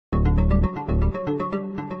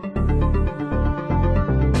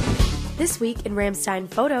This week in Ramstein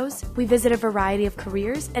Photos, we visit a variety of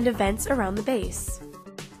careers and events around the base.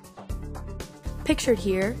 Pictured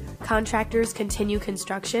here, contractors continue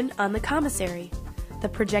construction on the commissary. The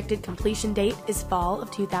projected completion date is fall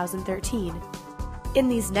of 2013. In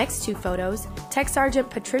these next two photos, Tech Sergeant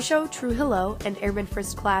Patricio Trujillo and Airman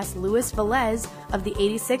First Class Luis Velez of the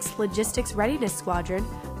 86th Logistics Readiness Squadron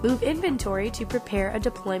move inventory to prepare a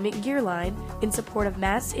deployment gear line in support of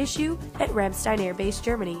mass issue at Ramstein Air Base,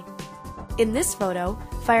 Germany. In this photo,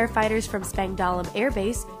 firefighters from Spangdahlem Air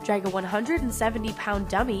Base drag a 170-pound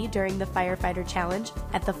dummy during the firefighter challenge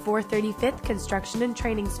at the 435th Construction and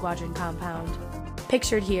Training Squadron compound.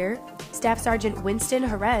 Pictured here, Staff Sergeant Winston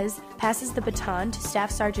Jerez passes the baton to Staff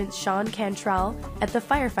Sergeant Sean Cantrell at the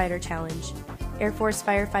Firefighter Challenge. Air Force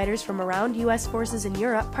firefighters from around U.S. forces in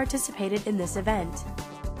Europe participated in this event.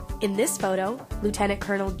 In this photo, Lieutenant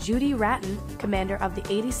Colonel Judy Ratton, commander of the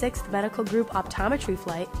 86th Medical Group Optometry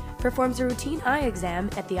Flight, performs a routine eye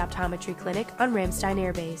exam at the optometry clinic on Ramstein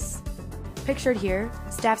Air Base. Pictured here,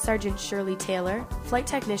 Staff Sergeant Shirley Taylor, flight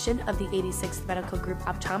technician of the 86th Medical Group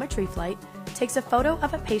Optometry Flight, takes a photo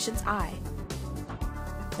of a patient's eye.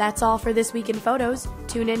 That's all for this week in photos.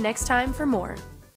 Tune in next time for more.